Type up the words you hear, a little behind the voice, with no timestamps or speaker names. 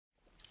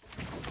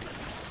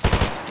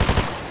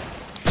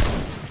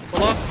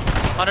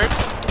100.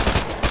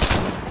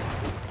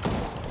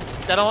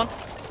 Dead on one.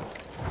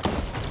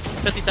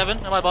 57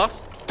 in my box.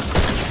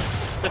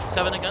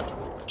 57 again.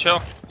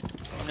 Chill.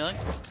 I'm healing.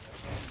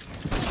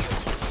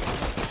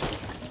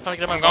 Trying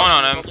to get him. I'm going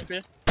on him.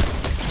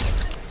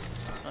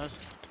 Nice.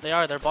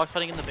 They're box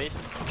fighting in the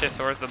basement. Okay,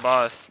 so where's the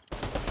boss?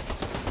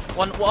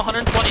 120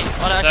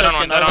 on Dead on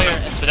one, dead on him.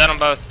 So dead on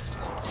both.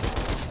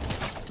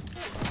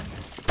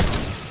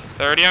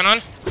 30 on one.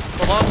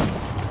 Full bomb.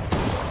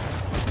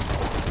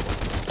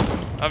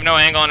 I have no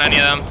angle on any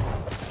of them.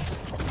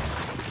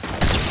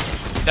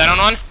 Dead on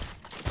one.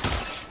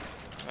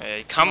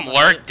 Hey, come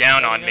lurk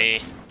down on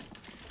me.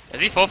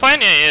 Is he full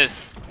fight? Yeah, he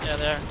is. Yeah,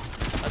 there.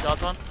 I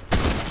dropped one.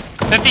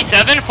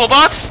 57, full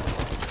box.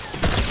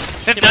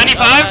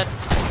 95.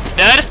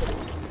 Dead.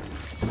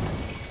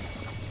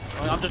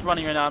 Oh, I'm just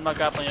running right now. I'm not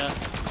grappling yet.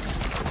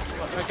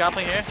 We're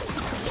grappling here.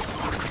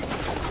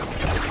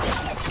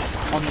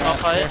 On the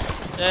fight.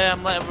 Yeah,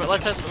 I'm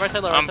right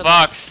side low. I'm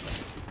boxed.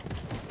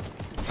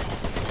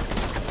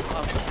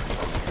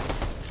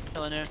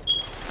 Killing here.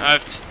 I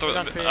have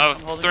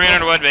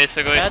 300 wood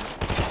basically. Dead.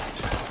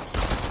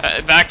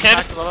 Back kid.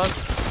 Back to the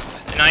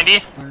left.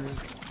 90.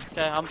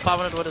 Okay, I'm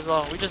 500 wood as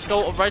well. We just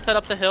go right side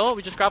up the hill.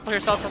 We just grapple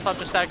yourself and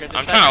just stagger.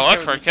 I'm trying to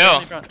look for a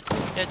kill.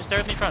 Yeah, just stare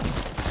with me front.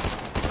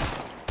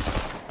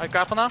 Alright,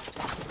 grapple now.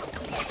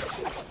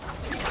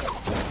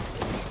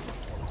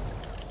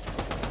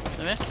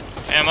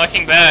 Hey, I'm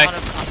looking back.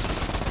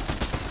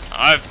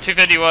 I have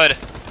 250 wood.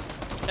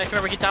 Yeah, come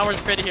over. Get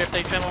downwards created here if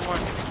they spam one more.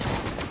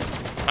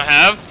 I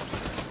have.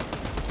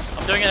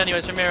 I'm doing it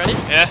anyways. From here, ready?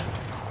 Yeah.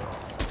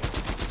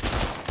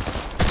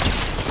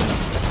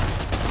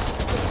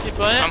 Keep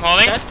going. I'm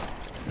holding. Dead.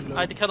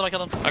 I killed him. I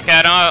killed him.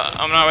 Okay,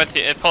 I'm not with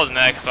you. It pulled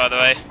next, by the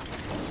way.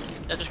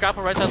 Yeah, just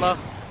grapple right side low.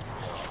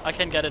 I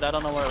can get it. I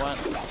don't know where it went.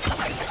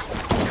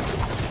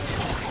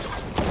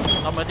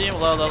 I'm with you.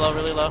 Low,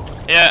 really low.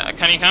 Yeah,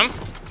 can you come?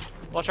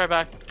 Watch right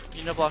back.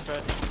 You know block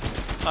right.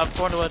 I have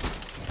 400 wood.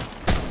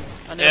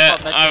 Yeah,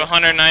 I have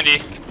 190.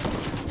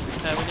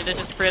 Okay, we need to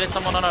just create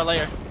someone on our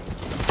layer.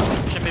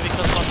 We should maybe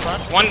kill someone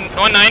front.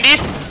 190.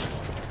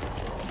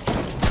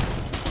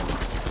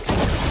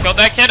 Killed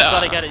that kid. You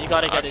gotta get it. You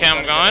gotta get it. Okay,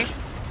 I'm gone.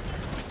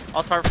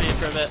 I'll tarp for you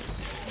for a bit.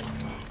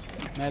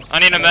 Meds. I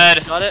need a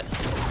med. Got it.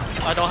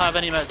 I don't have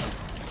any meds.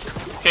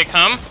 Okay,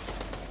 come.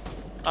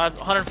 I have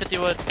 150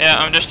 wood. Yeah,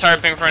 I'm just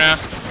tarping for now.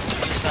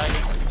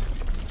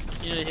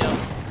 You need to heal.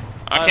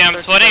 Okay, I'm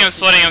sweating.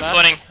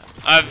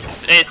 I have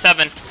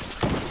 7.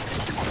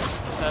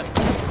 Okay.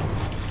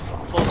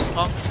 Full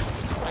pump.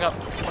 I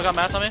got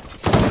mats on me.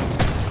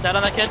 Dead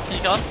on that kid. Can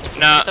you kill him?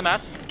 Nah. Get the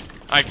mats.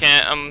 I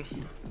can't.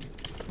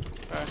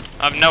 Alright.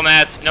 I have no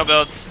mats, no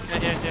builds.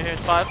 Okay, here's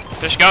 5.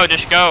 Just go. No,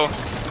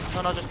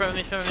 just sprint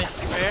with me, Right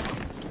here.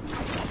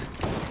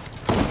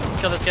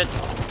 Kill this kid.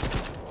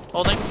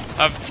 Holding.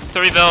 I have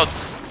 3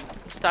 builds.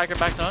 Stagger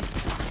back zone.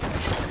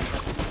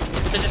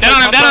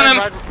 Dead on him.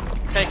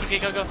 Okay,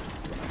 go.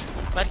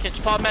 Med kid,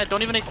 just pop med.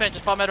 Don't even expand,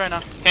 just pop med right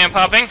now. Okay, I'm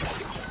popping.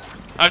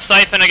 I have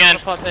siphon again.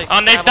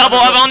 On this Yeah, double,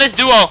 on this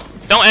duo.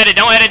 Don't edit.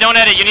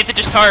 You need to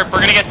just tarp. We're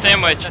gonna get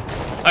sandwiched.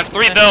 I have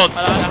 3 builds.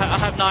 I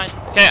have 9.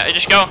 Okay,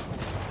 just go.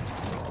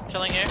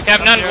 Chilling here. Okay, I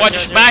have none. Watch,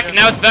 just back.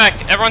 Now it's back.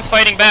 Everyone's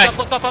fighting back.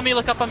 Look up on me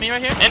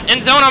right here.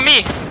 In zone on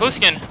me.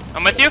 Booskin.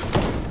 I'm with you.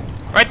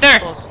 Right there.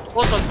 Close.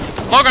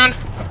 Low ground.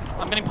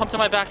 I'm getting pumped in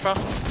my back, bro.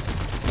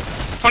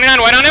 29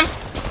 white on him.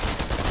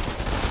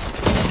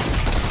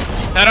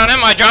 Head on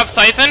him. I dropped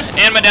siphon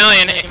and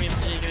medallion. Give me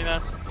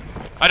that.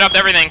 I dropped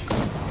everything.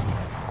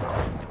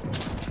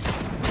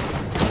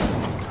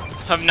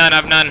 Have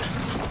none.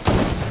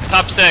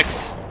 Top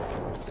 6.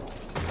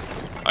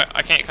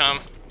 I can't come.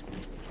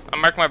 I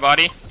mark my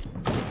body.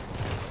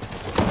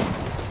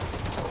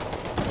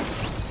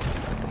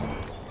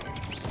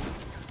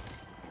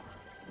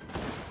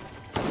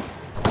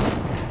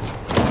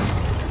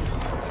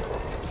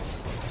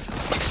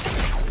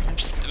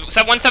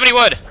 Set 170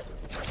 wood.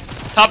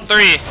 Top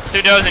 3.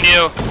 2 does and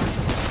you.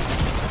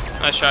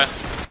 Nice try.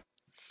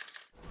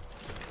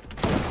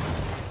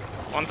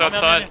 One's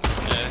outside.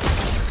 Yeah.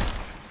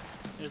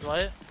 Here's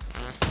Wyatt.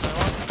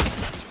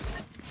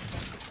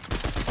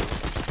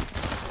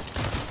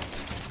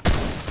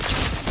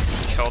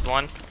 Killed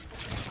one.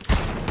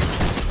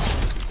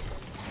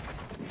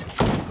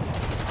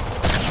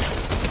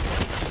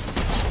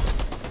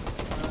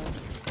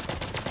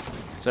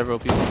 Several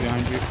people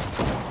behind you.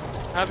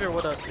 Have your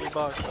wood up, your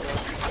box.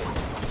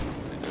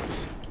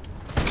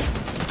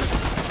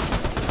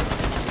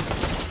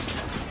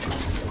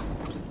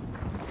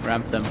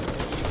 Ramp them.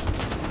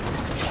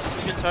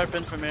 You can tarp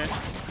in from here.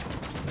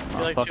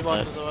 You're like fuck 2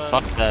 boxes away.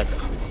 Fuck that.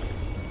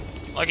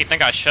 Lucky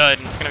think I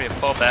should. It's gonna be a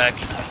pullback.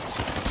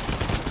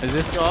 Is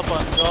this? Go up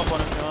one if you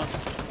want.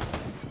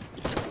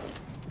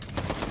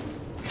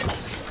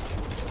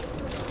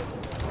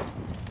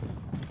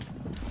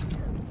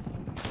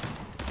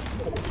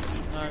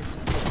 Nice.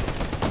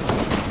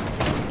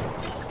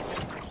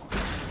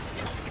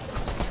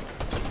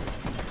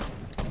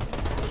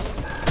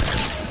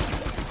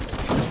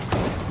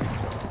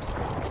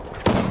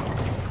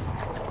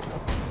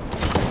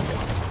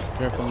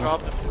 Careful.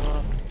 Drop if you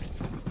want.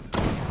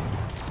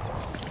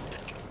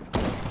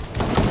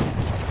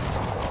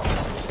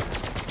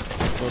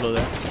 Photo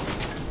there.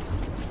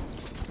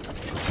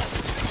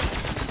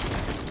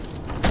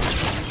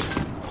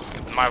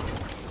 My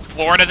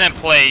Florida in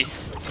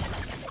place.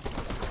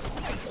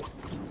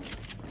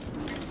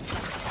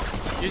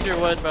 Use your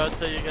wood, bro,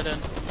 until you get in.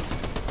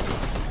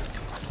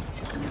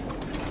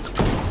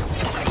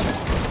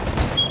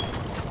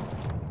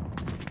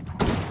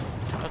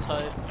 That's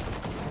tight.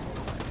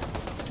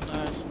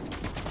 Nice.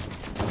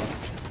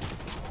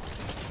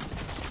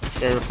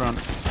 Carry front.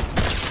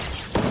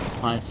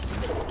 Nice.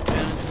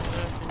 Advantage is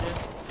there if you need.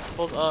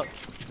 Pulls up.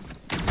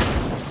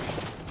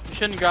 You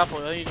shouldn't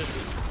grapple, right? You just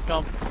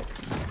jump.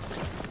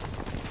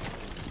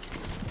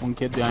 One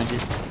kid behind you.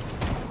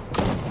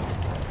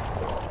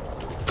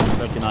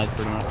 Recognized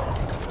pretty much.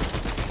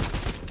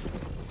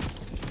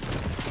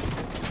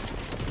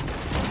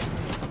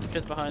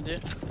 Kid's behind you.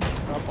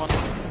 Drop one.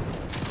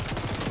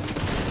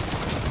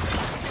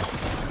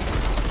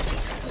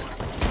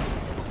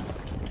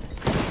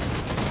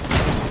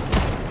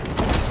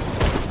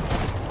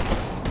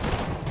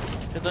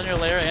 Kid's on your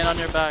layer and on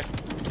your back.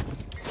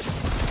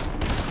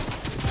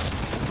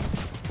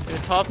 You're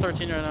top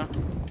 13 right now.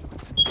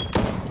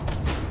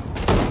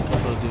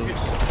 Couple of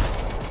dudes.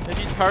 If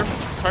you tarp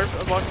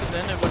boxes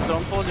in and with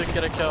zone pulls, you can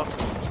get a kill.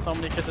 So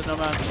many kids at no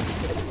match.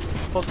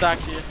 Pulls back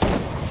to you.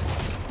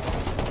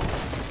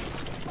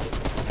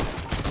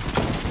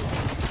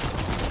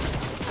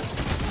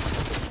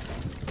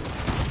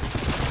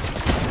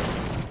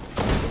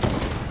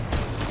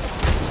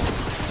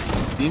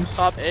 Teams?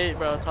 Top 8,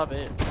 bro. Top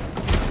 8.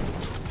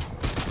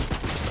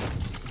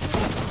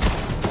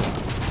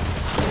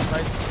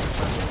 Lights.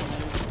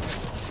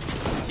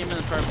 Team in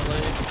the purple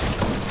league.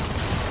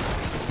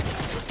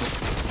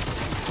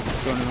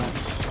 Tournament.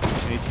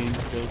 18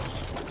 kills.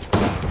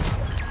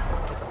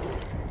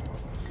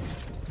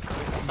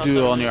 Top Duo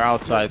 7 on your is-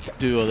 outside.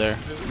 Duo there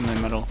in the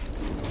middle.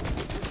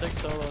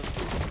 6 solos.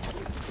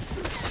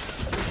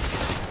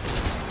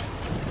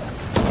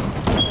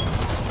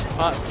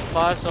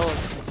 Five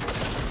solos.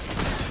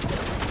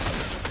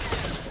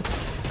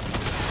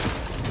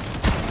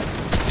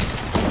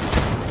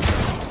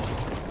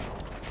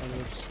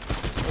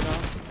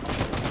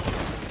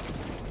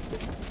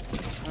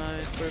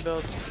 Nice, 3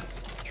 builds.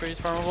 Trees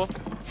farmable.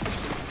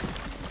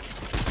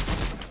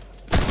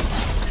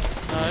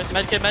 Nice.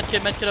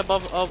 Medkit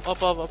above.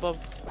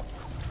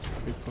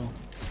 Pretty cool.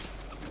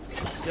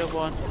 You have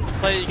 1.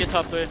 Play it, you get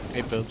top 3.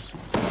 8 builds.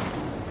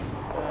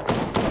 Yeah.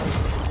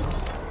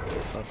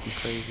 Fucking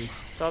crazy.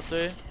 Top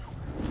 3.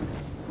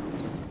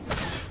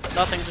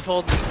 Nothing, just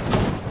hold.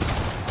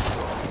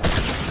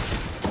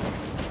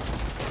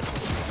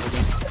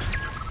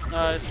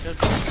 Nice, good.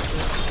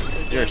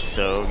 You're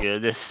so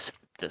good. This is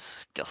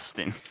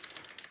disgusting.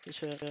 Good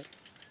shit.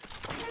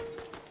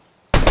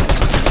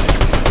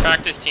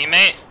 Cracked his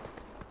teammate.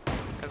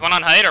 Is one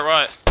on height or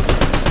what?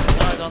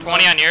 No, I don't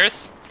 20 on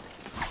yours?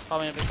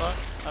 Probably a big car.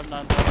 I'm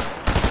not.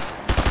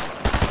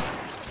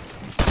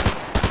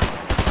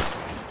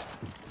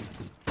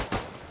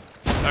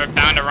 They're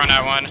bound to run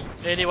at one.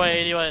 80 white.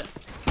 80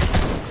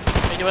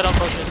 white on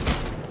focus.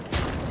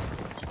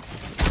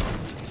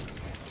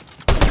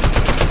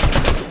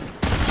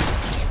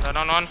 Dead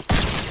on one.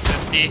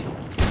 50.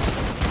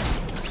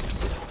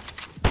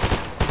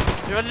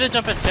 You ready to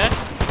jump in, okay?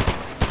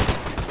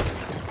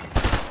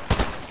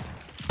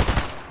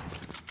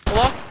 Pull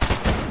off.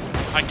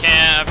 I can't,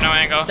 I have no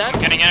angle. Dead?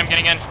 I'm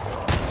getting in.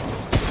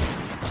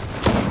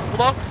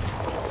 Pull off.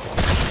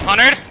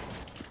 100.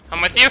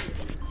 I'm with you.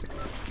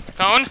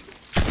 Cone.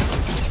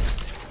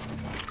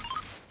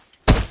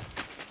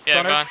 Yeah,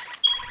 I'm Connor? gone.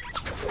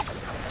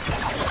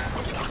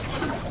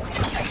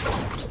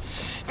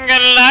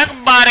 Good luck,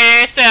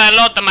 buddy. Say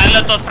hello to my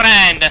little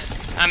friend.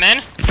 I'm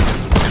in.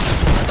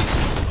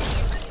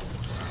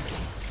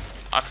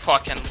 I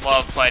fucking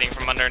love fighting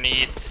from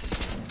underneath.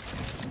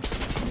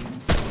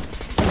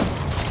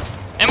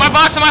 In my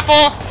box, am I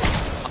full?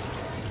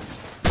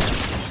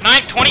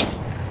 9, 20. I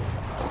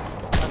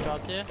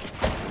dropped you.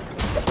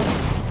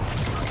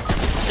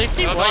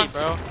 60 Hold white, on.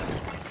 bro.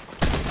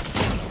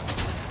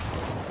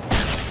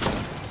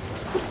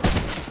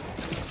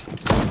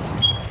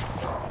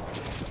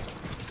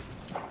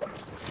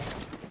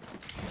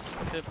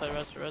 Could play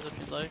rest if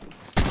you'd like.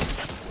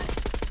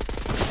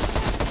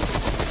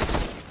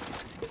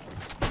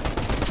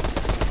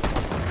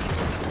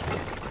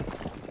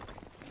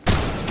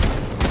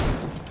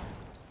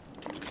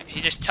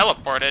 He just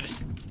teleported.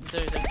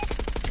 There you go.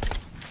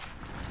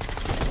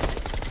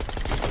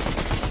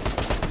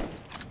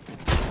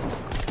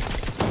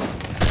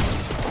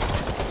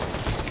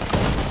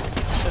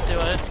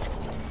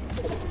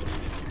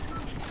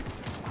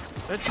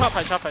 Top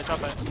height.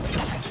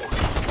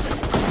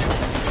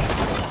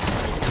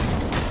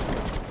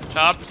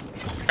 Chop.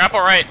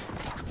 Grapple right.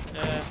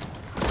 Yeah.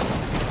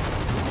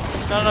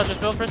 No, just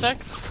build for a sec.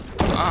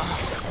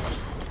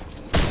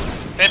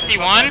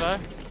 51. Bye.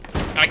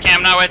 I can't,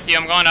 I'm not with you.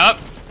 I'm going up.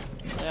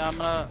 Yeah, I'm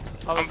gonna.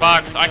 I'm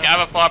boxed. I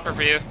have a flopper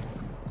for you. Okay,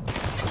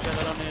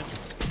 I don't need.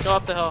 Go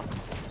up the hill.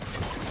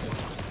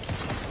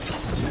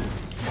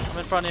 I'm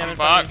in front of you, I'm in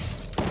front Box. of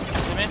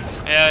you. See me?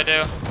 Yeah, I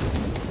do.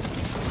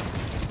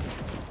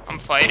 I'm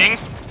fighting.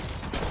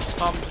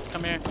 Just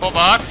come here. Full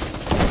box.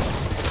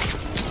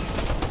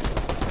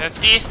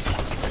 50.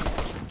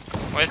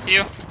 With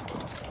you.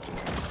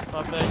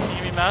 Up there. Can you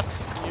give me mats?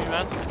 Can you give me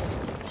mats?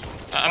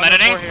 I'm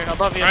editing. Here.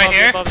 Above you, Right above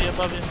here. you, above you,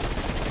 above you.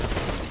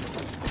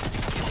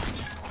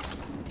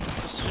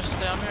 Just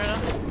stay on me right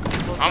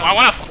now. I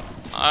wanna.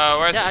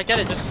 Where's? Yeah, I get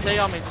it. Just stay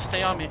on me. Just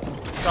stay on me.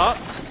 Drop.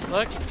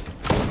 Look.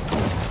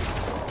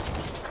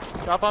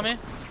 Drop on me.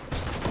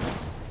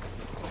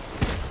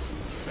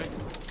 Break.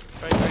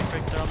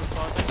 They're on the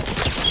spot.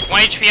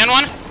 1 HP on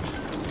one.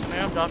 Come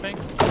here. I'm dropping.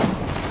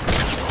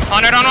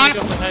 100 on one.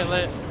 Hey,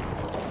 late.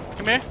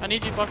 Come here. I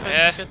need you. Box right.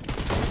 Yeah.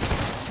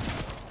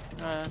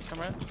 Come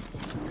right.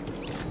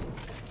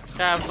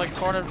 Yeah, I'm like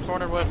cornered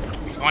whip.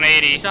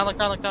 180. Look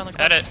down.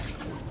 Edit.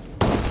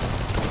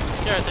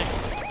 Here, I think.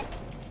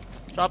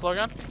 Drop low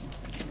gun.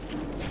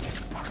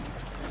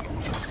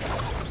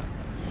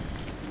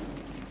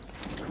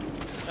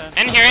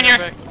 Okay. In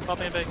here. Pop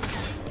me a big.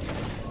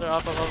 They're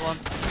up above one.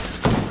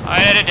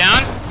 I edit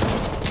down.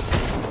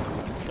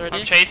 30.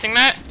 I'm chasing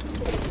that.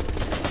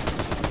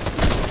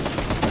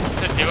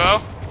 It's a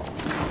duo.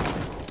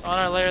 On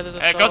our layer, there's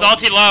a It goes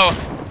ulti low.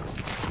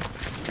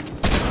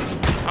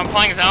 I'm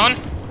playing zone.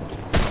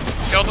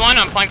 Killed one.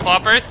 I'm playing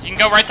floppers. You can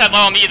go right side low.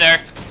 I'll meet you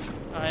there.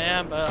 I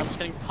am, but I'm just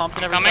getting pumped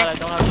in I'm every coming.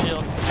 side. I don't have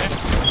shield.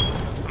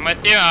 Okay? I'm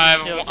with you. I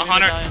have Give me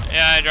 100. medallion.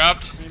 Yeah, I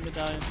dropped. Give me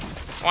medallion.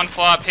 One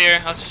flop here.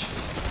 I'll just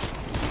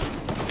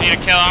need a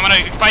kill. I'm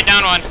gonna fight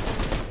down one.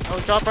 Oh,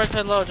 drop right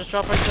side low. Just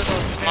drop right side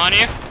low. I'm on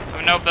you. I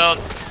have no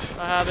builds.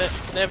 I have it.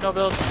 They have no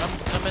builds.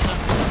 I'm in them.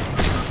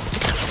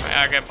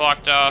 Yeah, I get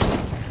blocked off.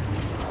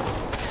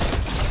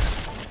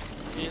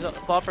 These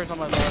floppers on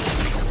my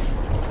left.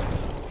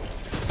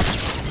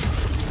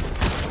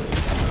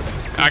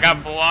 I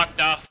got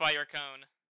blocked off by your cone.